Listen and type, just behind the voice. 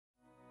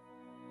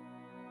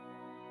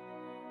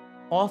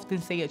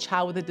often say a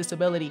child with a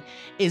disability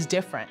is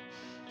different.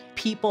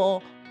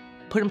 People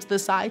put them to the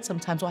side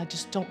sometimes, I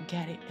just don't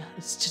get it.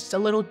 It's just a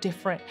little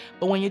different.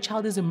 But when your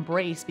child is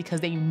embraced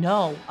because they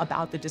know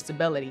about the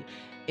disability,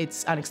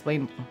 it's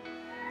unexplainable.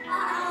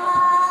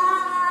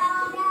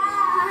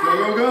 Go,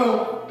 go,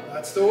 go.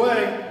 That's the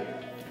way.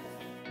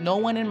 No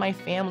one in my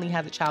family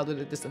has a child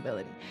with a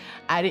disability.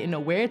 I didn't know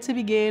where to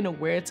begin or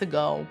where to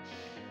go,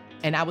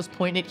 and I was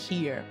pointed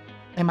here,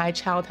 and my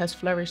child has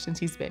flourished since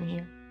he's been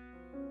here.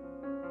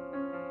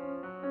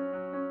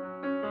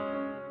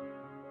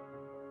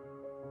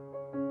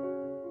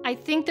 I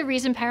think the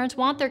reason parents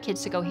want their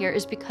kids to go here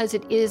is because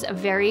it is a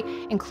very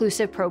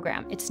inclusive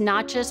program. It's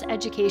not just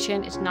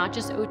education, it's not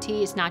just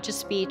OT, it's not just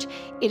speech,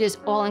 it is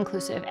all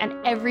inclusive, and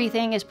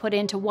everything is put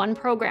into one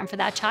program for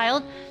that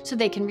child so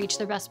they can reach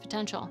their best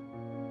potential.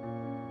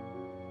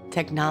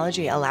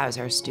 Technology allows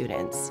our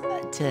students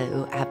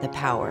to have the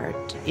power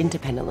to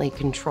independently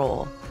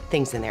control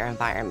things in their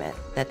environment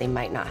that they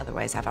might not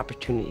otherwise have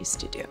opportunities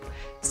to do.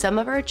 Some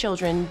of our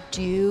children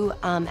do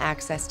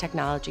access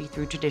technology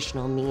through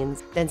traditional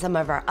means. Then some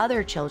of our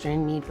other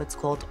children need what's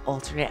called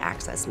alternate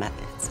access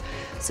methods.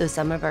 So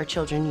some of our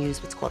children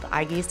use what's called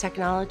eye gaze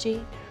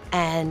technology,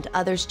 and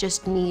others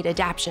just need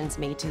adaptations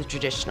made to the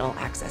traditional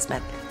access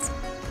methods.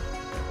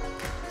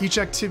 Each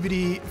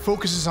activity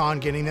focuses on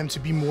getting them to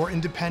be more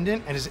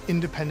independent and as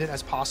independent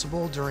as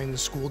possible during the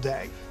school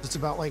day. It's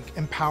about like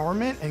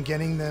empowerment and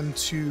getting them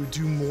to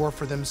do more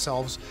for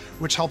themselves,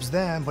 which helps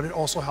them, but it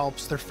also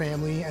helps their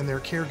family and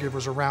their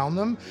caregivers around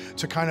them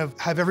to kind of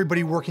have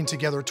everybody working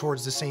together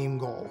towards the same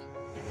goal.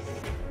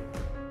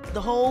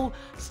 The whole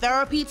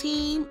therapy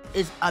team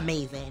is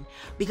amazing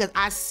because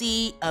I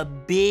see a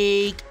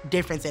big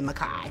difference in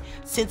Makai.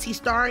 Since he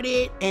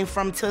started and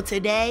from till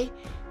today,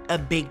 a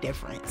big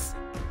difference.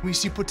 We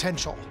see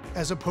potential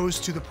as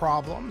opposed to the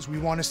problems. We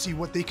want to see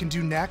what they can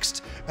do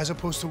next as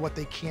opposed to what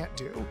they can't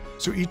do.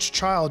 So each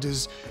child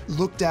is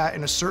looked at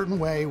in a certain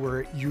way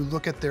where you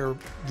look at the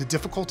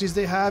difficulties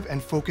they have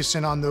and focus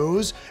in on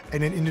those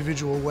in an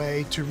individual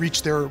way to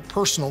reach their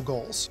personal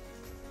goals.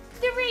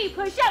 3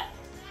 push-ups.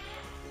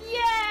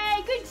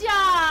 Yay, good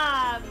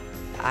job.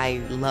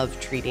 I love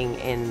treating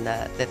in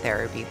the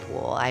therapy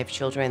pool. I have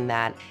children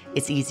that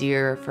it's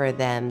easier for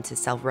them to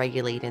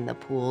self-regulate in the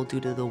pool due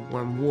to the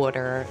warm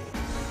water.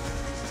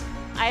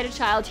 I had a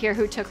child here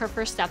who took her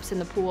first steps in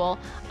the pool.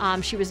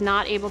 She was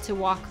not able to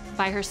walk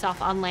by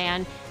herself on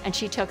land, and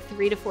she took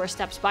 3 to 4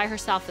 steps by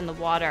herself in the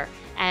water,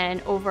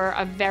 and over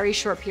a very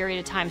short period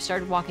of time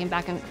started walking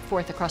back and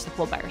forth across the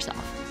pool by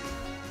herself.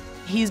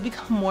 He's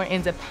become more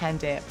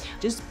independent.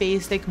 Just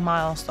basic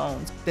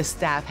milestones. The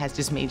staff has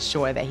just made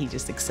sure that he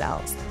just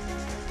excels.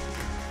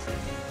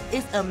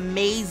 It's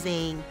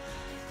amazing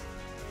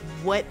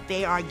what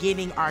they are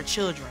getting our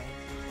children.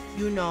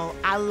 You know,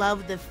 I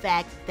love the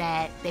fact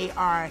that they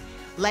are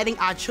letting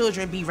our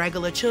children be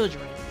regular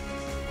children.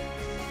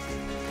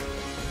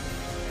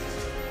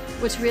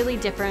 What's really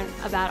different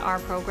about our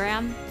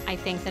program, I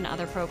think, than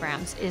other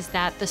programs is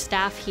that the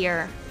staff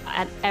here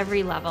at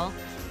every level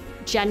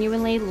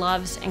genuinely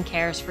loves and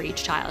cares for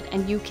each child,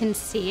 and you can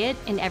see it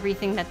in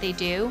everything that they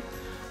do.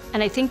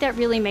 And I think that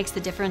really makes the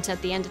difference at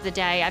the end of the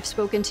day. I've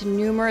spoken to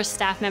numerous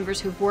staff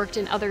members who've worked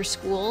in other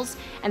schools,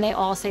 and they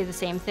all say the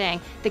same thing.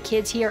 The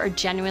kids here are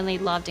genuinely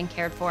loved and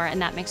cared for, and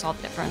that makes all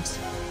the difference.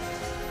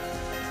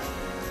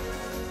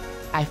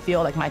 I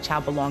feel like my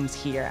child belongs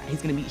here.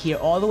 He's gonna be here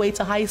all the way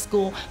to high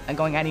school and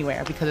going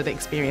anywhere because of the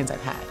experience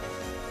I've had.